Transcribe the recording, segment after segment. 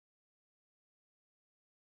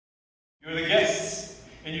You're the guests,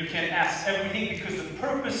 and you can ask everything because the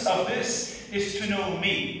purpose of this is to know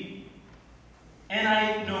me. And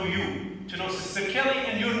I know you. To know Sister Kelly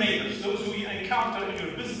and your neighbors, those who you encounter in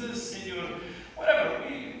your business, in your whatever.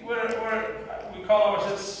 We call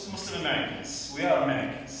ourselves Muslim Americans. We are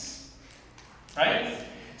Americans. Right?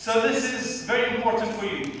 So this is very important for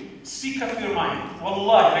you. Speak up your mind.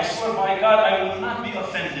 Wallahi, I swear by God, I will not be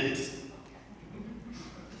offended.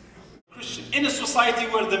 Christian, in a society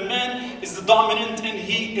where the man is the dominant and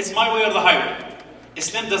he is my way or the highway,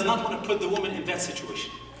 Islam does not want to put the woman in that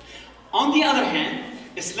situation. On the other hand,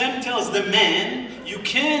 Islam tells the man you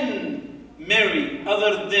can marry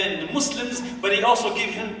other than Muslims, but he also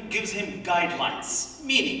gives him guidelines.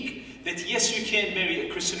 Meaning that yes, you can marry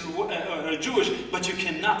a Christian or a Jewish, but you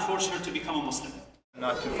cannot force her to become a Muslim.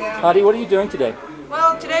 Hadi, what are you doing today?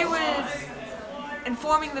 Well, today was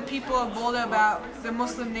informing the people of Boulder about the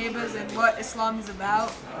Muslim neighbors and what Islam is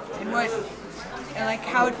about, and like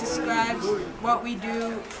how it describes what we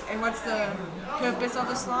do and what's the purpose of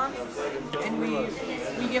Islam. And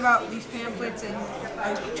we give out these pamphlets and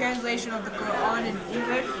a translation of the Quran in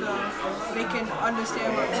English so they can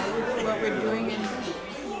understand what we're doing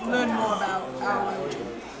and learn more about our religion.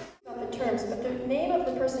 Not the terms, but the name of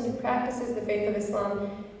the person who practices the faith of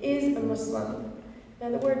Islam is a Muslim. Now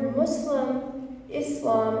the word Muslim,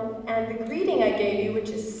 Islam, and the greeting I gave you, which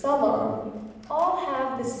is salam, all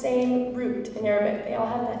have the same root in Arabic. They all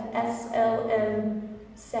have that SLM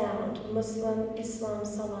sound. Muslim, Islam,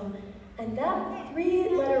 Salam. And that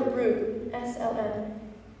three-letter root, SLM,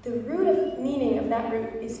 the root of meaning of that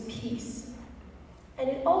root is peace. And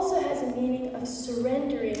it also has a meaning of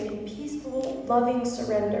surrendering in peaceful, loving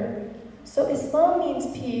surrender. So Islam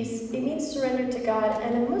means peace, it means surrender to God,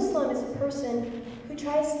 and a Muslim is a person who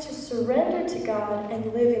tries to surrender to God and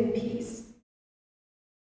live in peace.